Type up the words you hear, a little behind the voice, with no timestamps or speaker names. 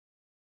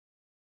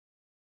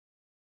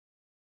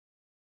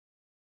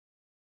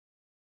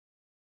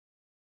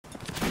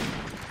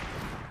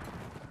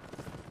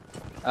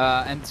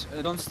And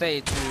don't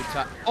stay too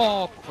tight.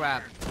 Oh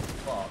crap!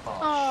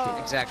 Oh.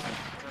 Shit, exactly.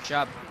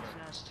 Job.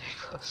 Stay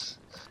close.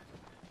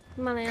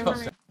 Money.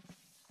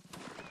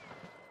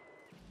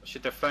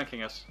 Shit, they're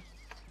flanking us.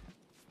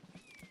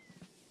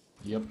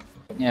 Yep.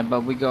 Yeah,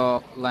 but we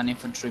got line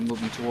infantry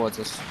moving towards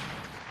us.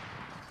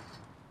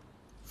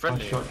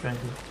 Friendly. Short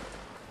friendly.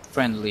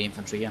 Friendly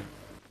infantry, yeah.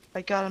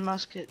 I got a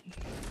musket.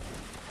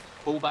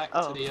 Pull back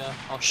Oh. to the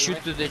artillery.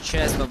 Shoot to the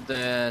chest of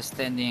the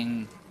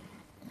standing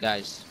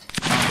guys.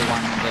 Not the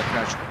one in the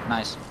crouch.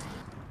 Nice.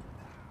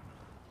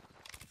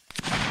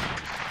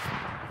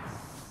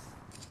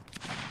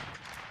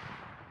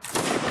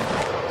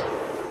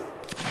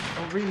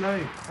 Oh,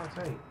 reload. That's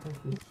right. Thank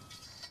you.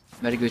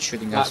 Very good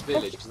shooting, That guys.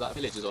 village, because that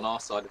village is on our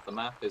side of the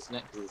map, isn't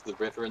it? Because there's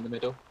the river in the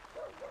middle.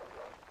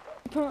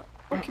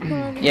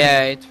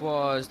 Yeah, it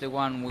was the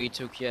one we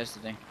took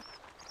yesterday.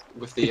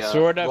 With the It's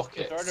sort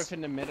rockets. of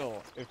in the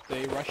middle. If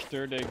they rush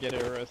through, they get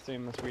the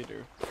same as we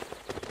do.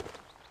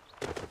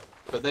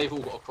 But they've all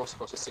got to cross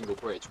across a single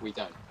bridge. We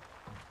don't.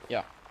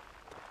 Yeah.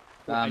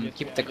 I guess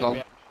Keep we- the I guess call.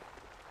 we-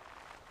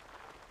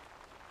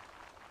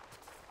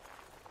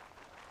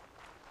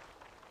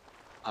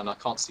 And I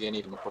can't see any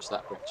of them across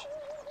that bridge.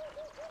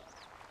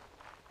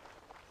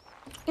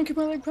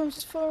 Occupied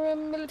posts for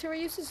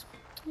military uses.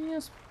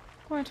 Yes,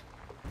 quite.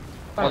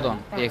 Hold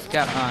on. They've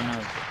got. Oh no.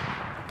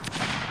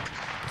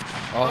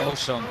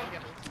 Awesome.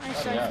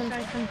 Nice yeah.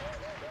 open.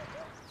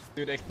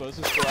 Do the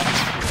explosives for us.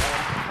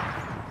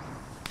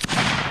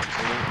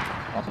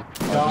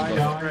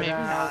 Maybe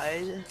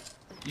hide.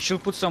 You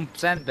should put some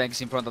sandbags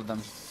in front of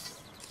them.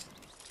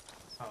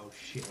 Oh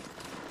shit.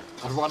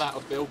 I've run out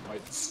of build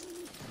points.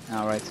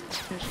 Alright.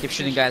 Keep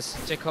shooting, guys.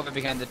 Take cover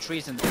behind the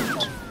trees and.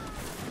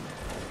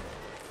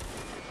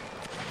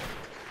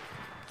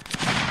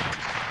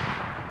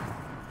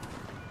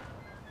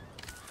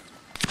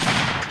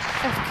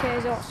 FK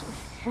is awesome.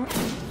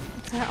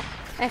 What's that?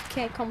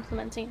 FK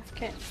complimenting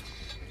FK.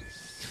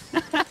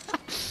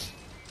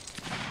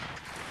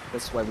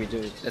 That's why we do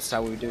it. That's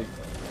how we do it.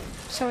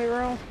 So we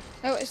roll.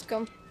 Oh, it's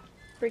gone.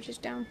 Bridge is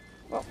down.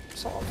 Well,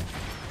 sort of.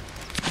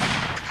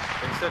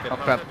 They said they Oh,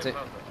 found crap, it, they- they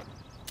found it.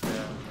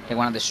 Yeah. They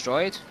wanna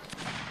destroy it?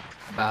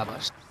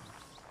 Babas.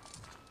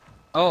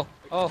 Oh,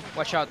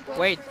 watch out.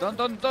 Wait, don't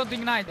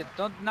ignite it.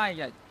 Don't ignite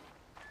it.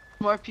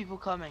 More people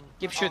coming.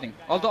 Keep shooting.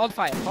 Hold the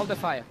fire. Hold the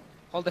fire.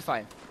 Hold the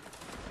fire.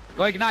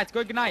 Go ignite.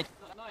 Go ignite.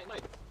 No.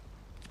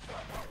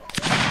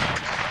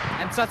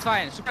 And start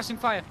fire. Suppressing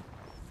fire.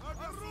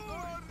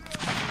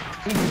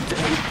 He's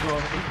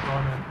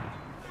gone.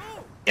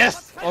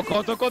 Yes. Oh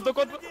god.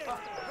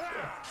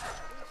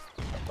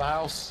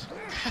 Mouse.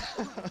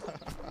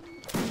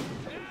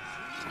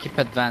 Keep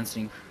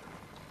advancing.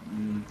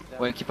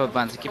 Wait, keep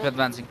advancing.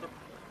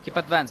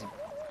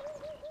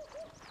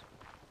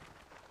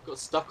 Got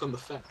stuck on the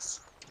fence.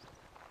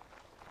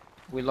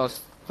 We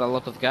lost a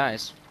lot of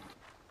guys.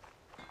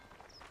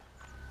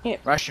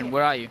 Yep. Russian,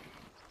 where are you?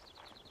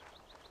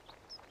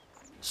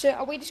 So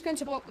are we just going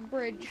to block the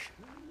bridge?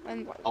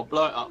 And I'll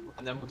blow it up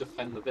and then we'll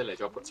defend the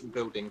village. I'll put some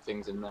building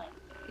things in there.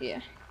 yeah.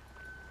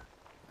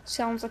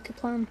 Sounds like a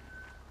plan.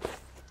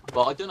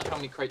 But I don't know how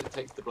many crates it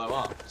takes to blow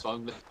up, so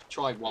I'm gonna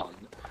try one.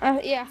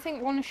 Yeah, I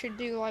think one should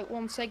do like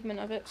one segment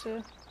of it.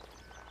 So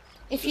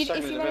if you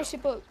segment of manage it. to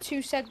put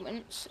 2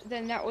 segments,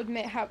 then that would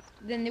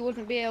then they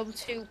wouldn't be able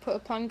to put a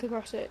plank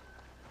across it.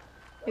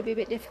 It'd be a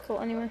bit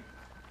difficult anyway.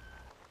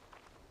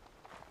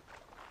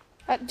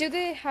 Do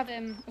they have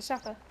a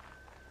sapper?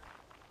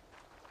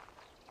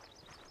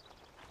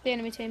 The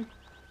enemy team.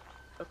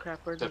 Oh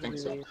crap, where Don't did we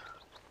think so. leave?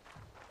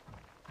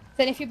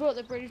 Then if you brought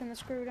the bridge, then they're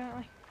screwed, aren't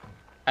they?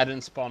 I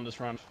didn't spawn this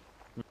round.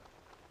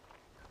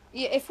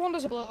 Yeah, if one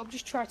does a blow up,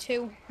 just try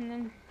 2, and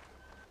then.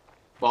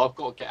 But I've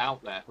got to get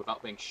out there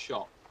without being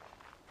shot.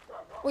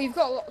 Well, you've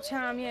got a lot of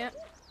time yet.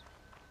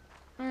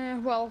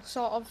 Well,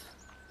 sort of.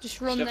 Just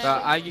run there.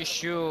 Are you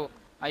sure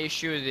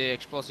the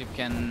explosive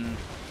can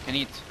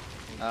hit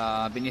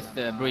beneath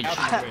the bridge?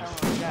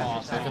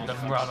 Oh, look at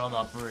them run on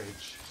that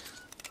bridge.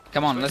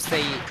 Come on, let's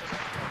stay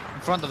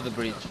in front of the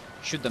bridge.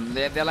 Shoot them.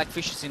 They're like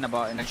fishes in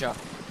a jar.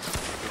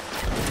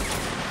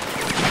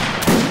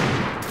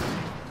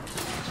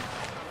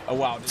 Oh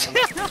wow.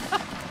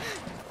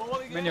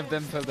 Many of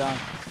them fell down.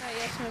 Oh,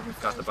 yeah, some of them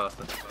Got the fell.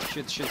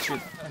 bastard.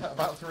 Shoot.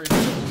 About 3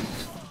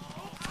 minutes.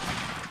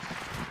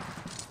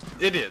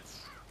 Idiots!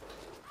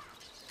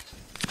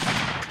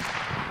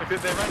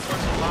 Because they ran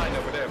towards the line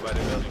over there by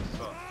the building as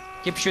well.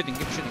 Keep shooting.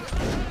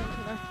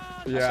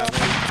 Yeah.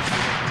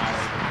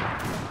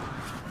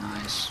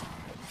 Nice.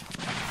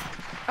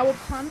 Our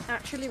plan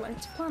actually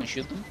went to plan. Can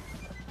shoot them.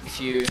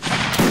 If you.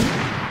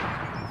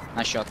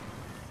 Nice shot.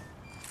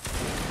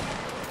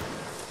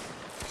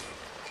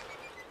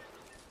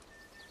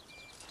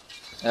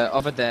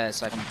 Over there,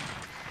 so I can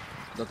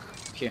look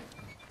here.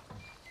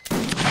 Yeah,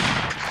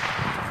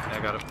 I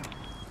got him.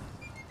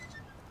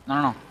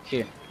 No,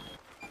 here.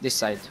 This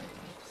side.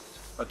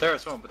 But there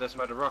is one, but there's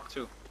by the rock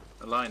too.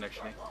 The line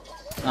actually.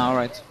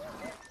 Alright.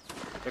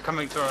 They're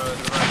coming to the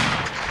right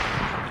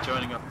now. They'll be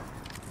joining up.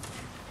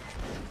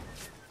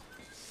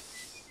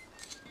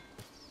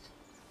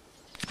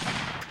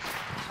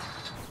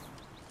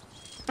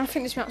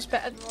 think this map's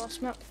better than the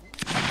last map.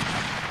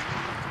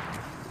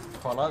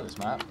 Quite like this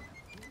map.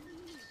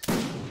 I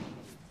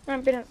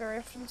haven't been out very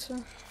often,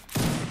 so.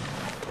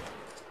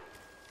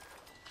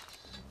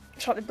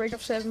 It's like the bridge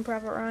of Saving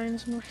Private Ryan.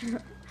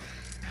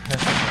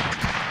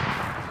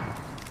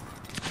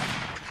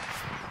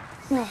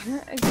 Oh,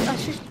 no, I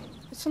should,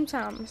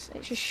 sometimes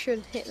it just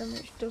should hit them,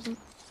 which doesn't.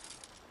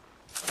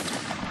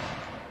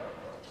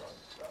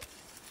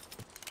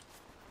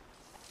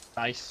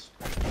 Nice.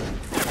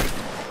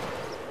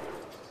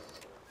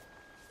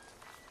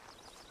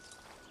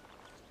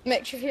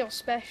 Makes you feel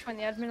special when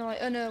the admin are like,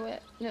 oh no,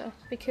 wait, no,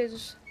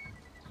 because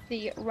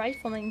the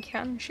rifleman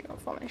can shoot on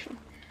formation.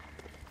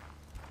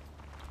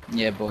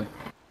 Yeah, boy.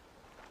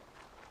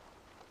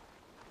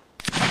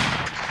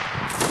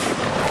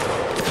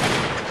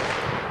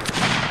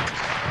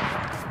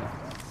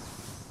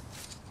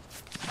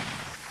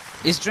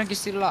 Is Drinky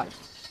still alive?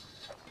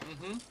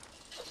 Mm-hmm.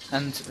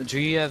 And do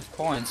you have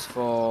points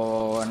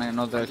for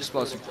another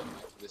explosive?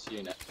 This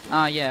unit.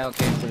 Ah, yeah,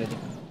 okay, ready.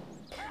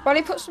 Well,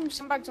 he put some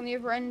sandbags on the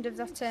other end of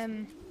that,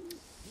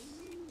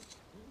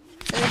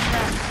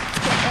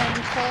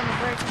 corner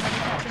bridge and then he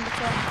put them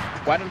between.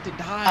 Why don't they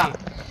die?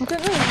 I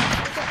don't know.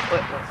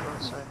 Wait,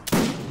 sorry.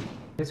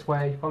 This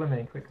way, follow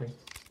me quickly.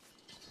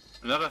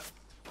 Another.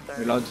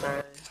 Reload.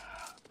 Sorry.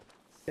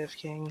 If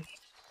King.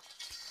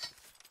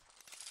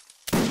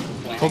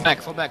 Fall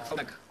back, fall back, fall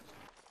back.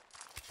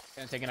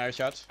 Can I take another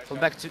shot? Fall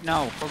back to,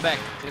 no, fall back.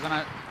 They're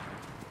gonna...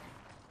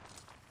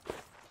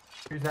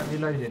 Who's that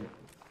reloading?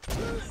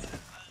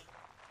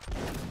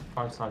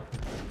 Oh, Siphon.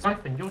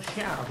 Siphon, you're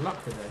shit out of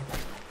luck today.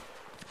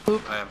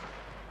 I am.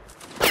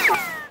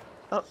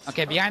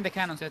 Okay, behind the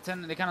cannons, the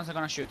cannons are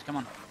gonna shoot, come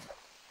on.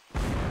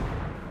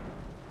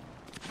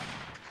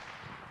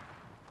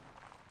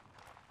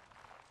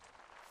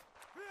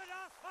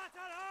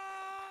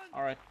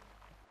 Alright.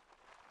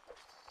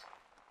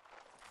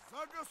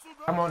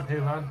 Come on,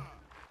 Huhan.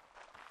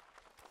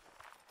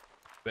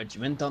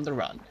 Regiment on the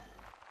run.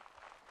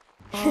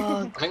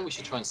 I think we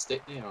should try and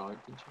stick near,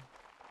 alright, didn't you?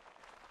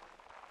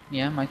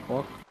 Yeah, might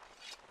work.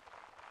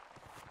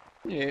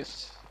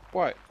 Yes.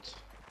 What?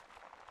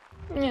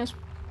 Yes,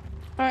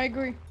 I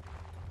agree.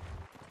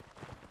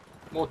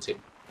 More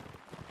team.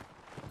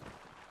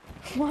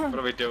 What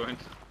are we doing?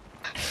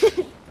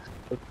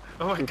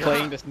 Oh my We're god.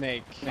 playing the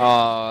snake.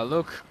 Oh,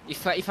 look.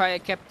 If I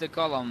kept the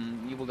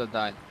column, you would have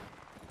died.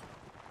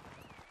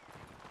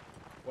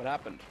 What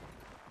happened?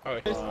 Oh,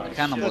 The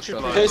cannon was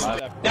shot. Piss.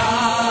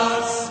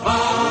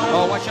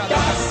 Oh, watch out!